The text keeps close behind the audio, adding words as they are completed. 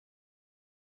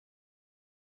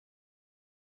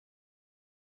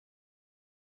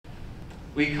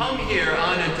We come here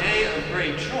on a day of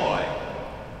great joy,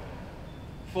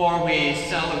 for we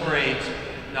celebrate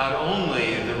not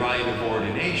only the rite of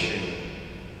ordination,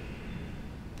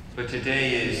 but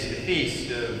today is the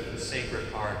feast of the Sacred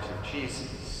Heart of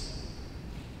Jesus.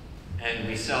 And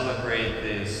we celebrate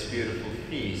this beautiful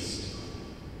feast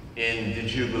in the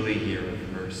Jubilee year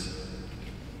of mercy.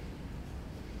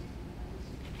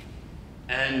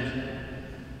 And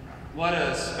what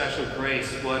a special grace,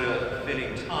 what a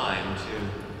fitting time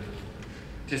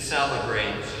to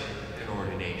celebrate an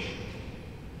ordination.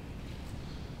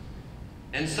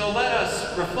 And so let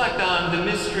us reflect on the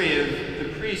mystery of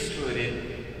the priesthood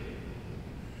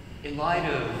in light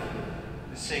of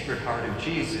the Sacred Heart of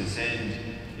Jesus and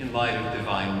in light of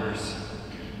divine mercy.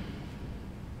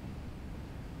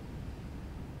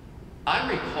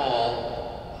 I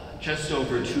recall just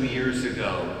over 2 years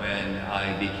ago when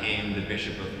I became the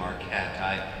Bishop of Marquette,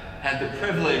 I had the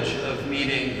privilege of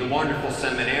meeting the wonderful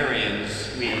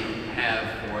seminarians we have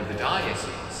for the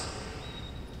diocese.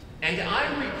 And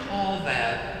I recall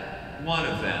that one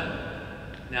of them,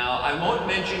 now I won't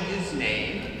mention his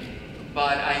name,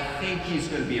 but I think he's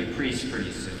going to be a priest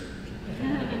pretty soon.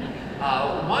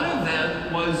 One of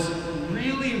them was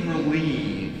really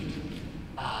relieved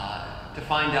to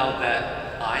find out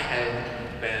that I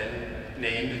had been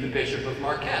named the Bishop of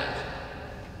Marquette.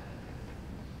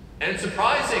 And it's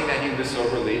surprising that he was so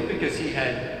relieved because he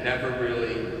had never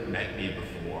really met me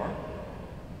before.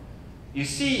 You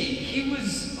see, he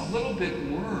was a little bit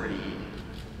worried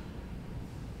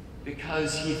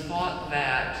because he thought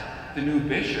that the new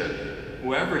bishop,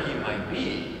 whoever he might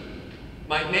be,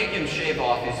 might make him shave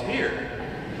off his beard.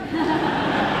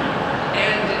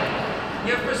 And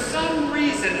yet for some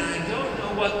reason, I don't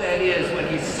know what that is, when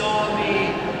he saw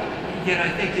me, yet I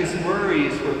think his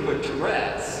worries were put to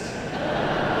rest.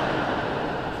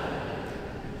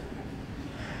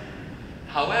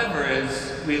 However,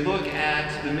 as we look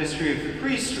at the mystery of the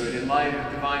priesthood in light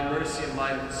of divine mercy, in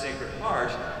light of the Sacred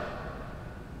Heart,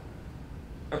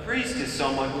 a priest is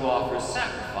someone who offers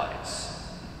sacrifice.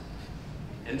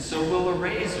 And so will a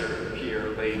razor appear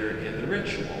later in the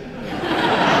ritual.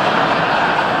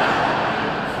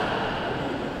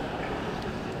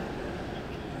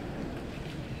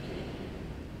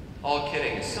 All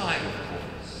kidding aside, of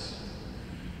course,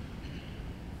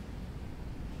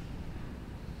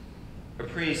 a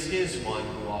priest is one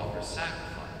who offers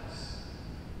sacrifice.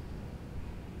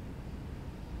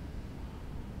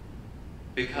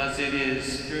 Because it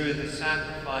is through the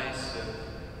sacrifice of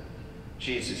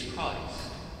Jesus Christ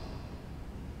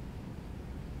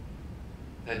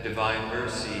that divine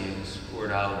mercy is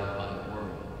poured out upon the world.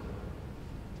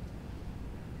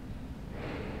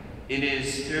 It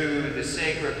is through the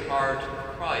Sacred Heart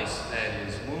of Christ that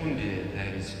is wounded, that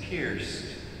is pierced,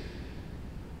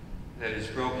 that is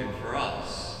broken for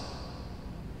us,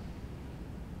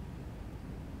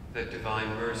 that divine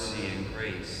mercy and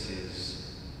grace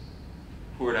is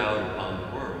poured out upon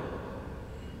the world.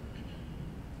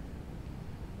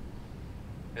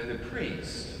 And the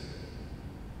priest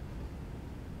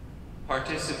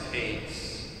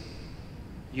participates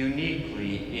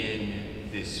uniquely in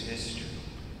this mystery.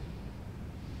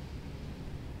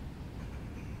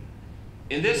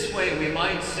 In this way, we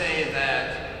might say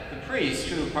that the priest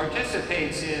who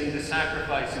participates in the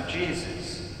sacrifice of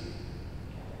Jesus,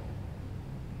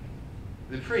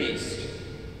 the priest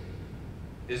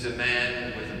is a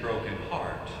man with a broken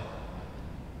heart.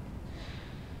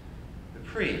 The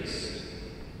priest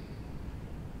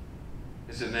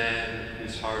is a man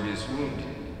whose heart is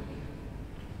wounded.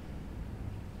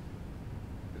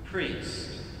 The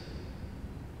priest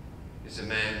is a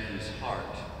man whose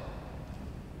heart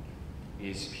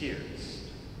is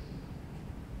pierced.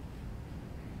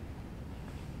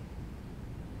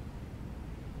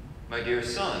 My dear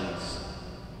sons,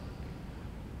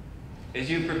 as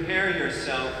you prepare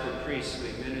yourself for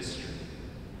priestly ministry,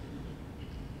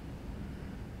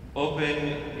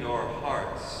 open your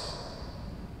hearts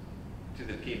to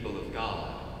the people of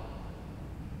God,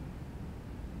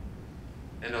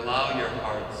 and allow your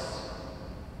hearts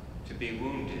to be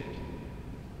wounded.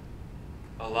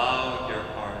 Allow your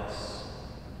hearts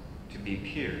to be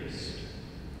pierced.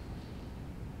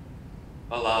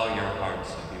 Allow your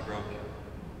hearts to be broken.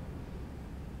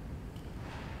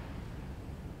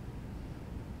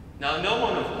 Now, no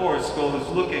one, of course, goes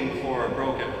looking for a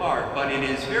broken heart, but it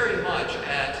is very much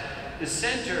at the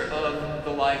center of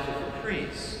the life of a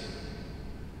priest.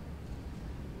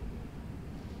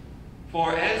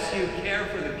 For as you care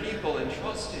for the people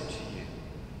entrusted to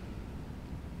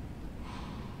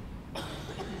you,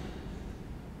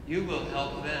 you will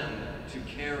help them to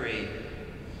carry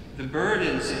the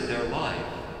burdens in their life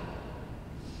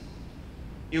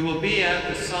You will be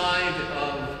at the side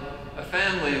of a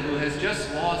family who has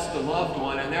just lost a loved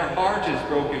one and their heart is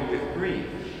broken with grief.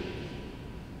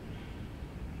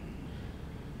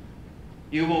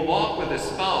 You will walk with a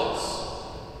spouse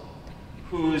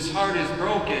whose heart is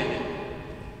broken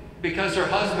because her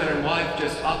husband and wife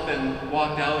just up and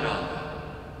walked out on them.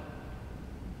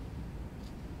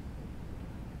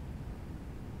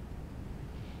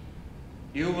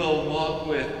 You will walk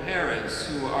with parents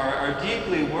who are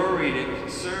deeply worried and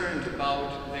concerned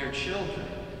about their children.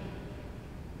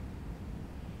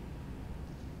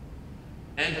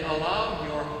 And allow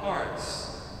your hearts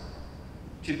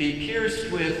to be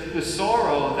pierced with the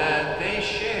sorrow that they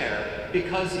share,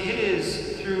 because it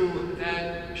is through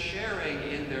that sharing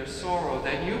in their sorrow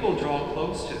that you will draw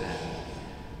close to them,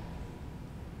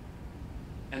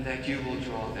 and that you will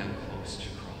draw them close to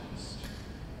Christ.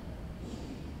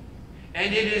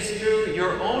 And it is through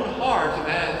your own heart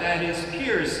that is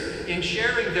pierced in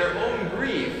sharing their own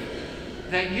grief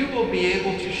that you will be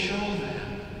able to show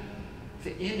them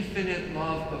the infinite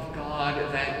love of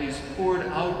God that is poured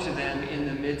out to them in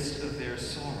the midst of their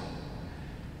sorrow.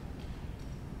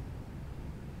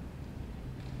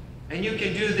 And you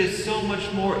can do this so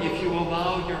much more if you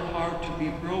allow your heart to be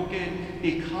broken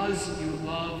because you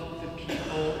love the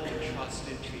people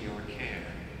entrusted to your care.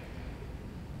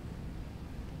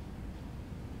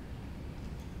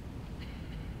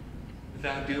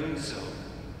 Without doing so,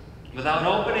 without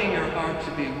opening your heart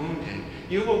to be wounded,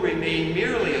 you will remain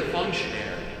merely a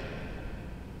functionary.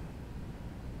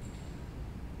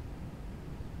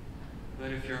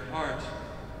 But if your heart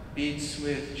beats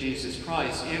with Jesus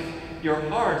Christ, if your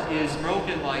heart is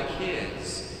broken like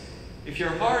his, if your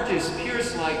heart is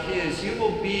pierced like his, you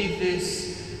will be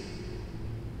this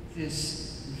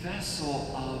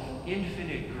vessel of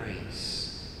infinite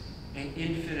grace and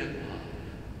infinite love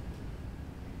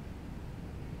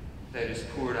that is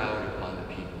poured out upon the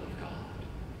people of God.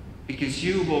 Because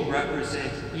you will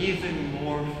represent even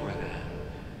more for them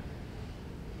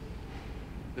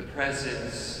the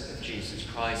presence of Jesus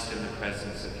Christ and the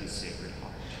presence of his Sacred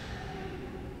Heart.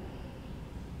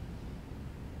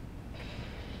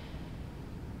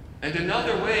 And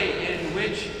another way in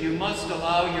which you must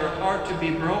allow your heart to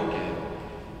be broken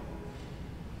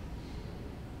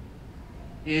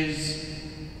is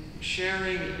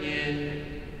sharing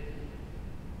in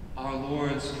our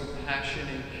Lord's compassion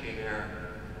and care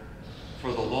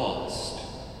for the lost,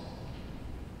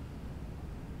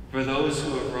 for those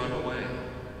who have run away,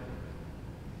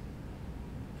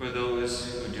 for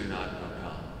those who do not know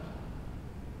God.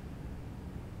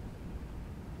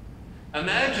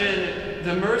 Imagine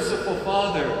the merciful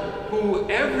Father who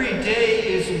every day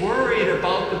is worried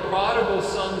about the prodigal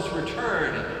son's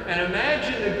return, and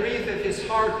imagine the grief of his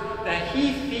heart that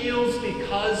he feels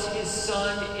because his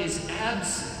son is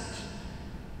absent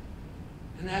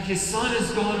and that his son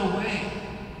has gone away.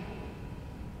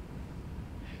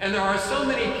 And there are so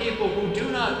many people who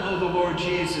do not know the Lord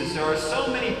Jesus. There are so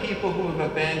many people who have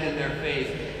abandoned their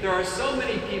faith. There are so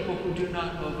many people who do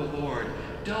not know the Lord.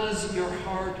 Does your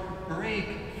heart break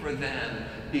for them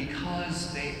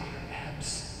because they are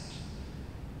absent?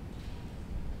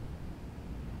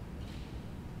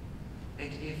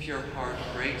 And if your heart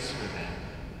breaks for them,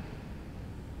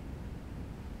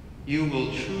 you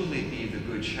will truly be the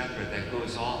good shepherd that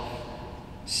goes off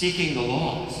seeking the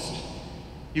lost.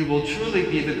 You will truly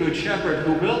be the good shepherd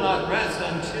who will not rest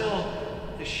until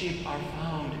the sheep are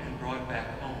found and brought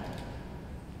back home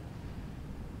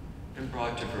and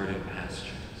brought to verdant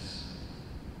pastures.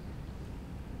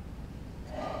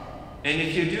 And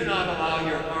if you do not allow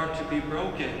your heart to be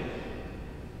broken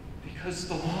because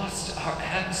the lost are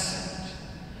absent,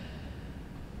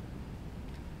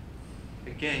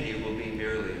 again, you will be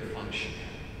merely a functionary.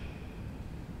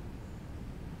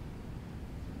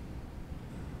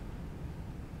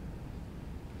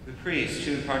 The priest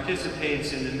who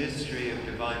participates in the mystery of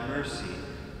divine mercy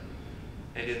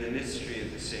and in the mystery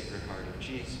of the Sacred Heart of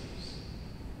Jesus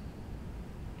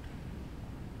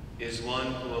is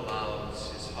one who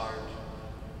allows his heart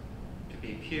to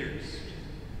be pierced,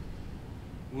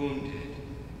 wounded,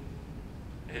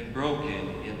 and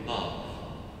broken in love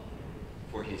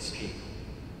for his people.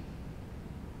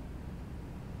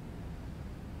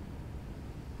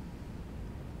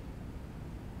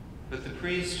 But the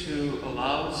priest who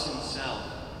allows himself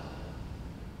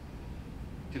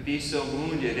to be so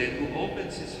wounded and who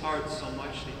opens his heart so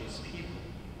much to his people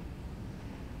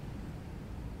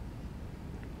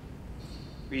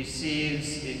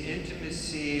receives in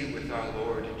intimacy with our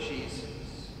Lord Jesus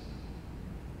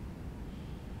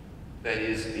that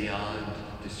is beyond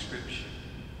description.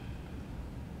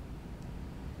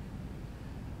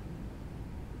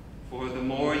 For the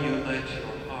more you let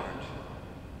your heart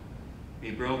be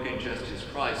broken just as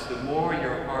Christ, the more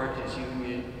your heart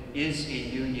is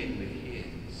in union with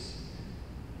His,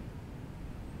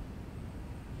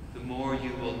 the more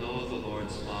you will know the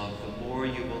Lord's love, the more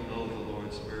you will know the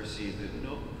Lord's mercy,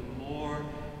 the more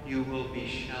you will be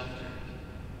sheltered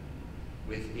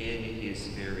within His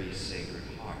very sacred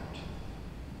heart,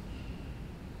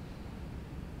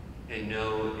 and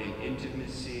know an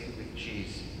intimacy with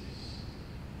Jesus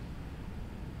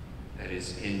that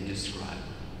is indescribable.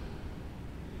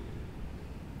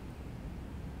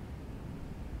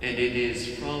 And it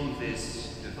is from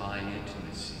this divine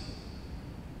intimacy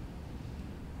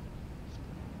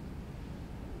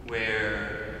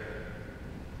where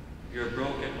your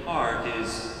broken heart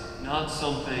is not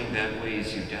something that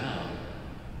weighs you down,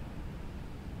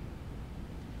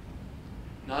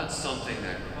 not something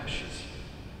that crushes you,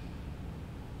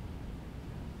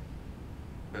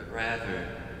 but rather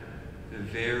the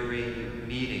very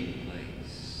meeting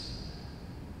place,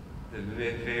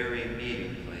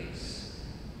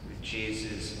 with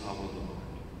Jesus our Lord,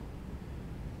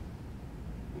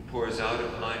 who pours out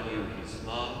upon you His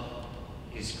love,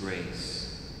 His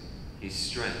grace, His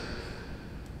strength,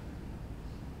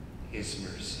 His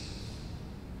mercy.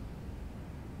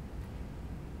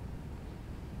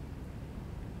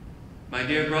 My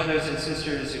dear brothers and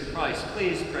sisters in Christ,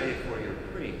 please pray for your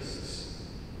priests,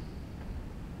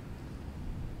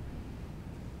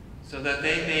 so that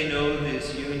they may know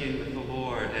this union with the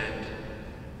Lord and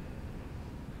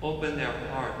open their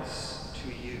hearts to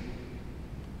you.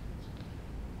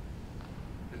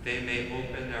 That they may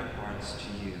open their hearts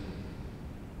to you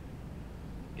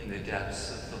in the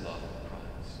depths of the love of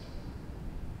Christ.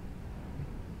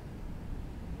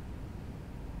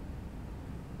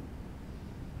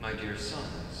 My dear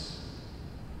sons,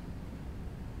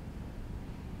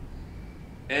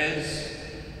 as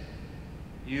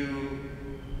you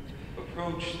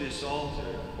approach this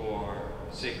altar for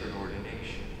sacred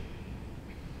ordination,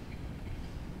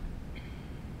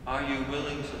 are you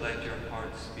willing to let your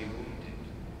hearts be wounded?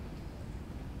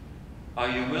 Are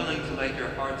you willing to let your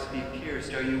hearts be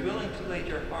pierced? Are you willing to let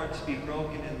your hearts be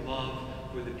broken in love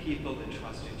for the people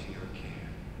entrusted to your care?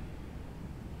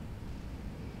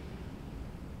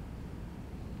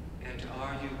 And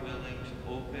are you willing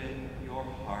to open your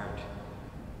heart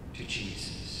to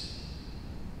Jesus,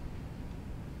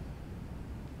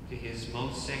 to His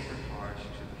most sacred heart, to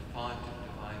the font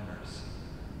of divine mercy,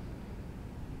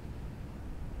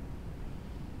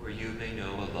 where you may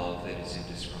know a love that is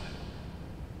indescribable?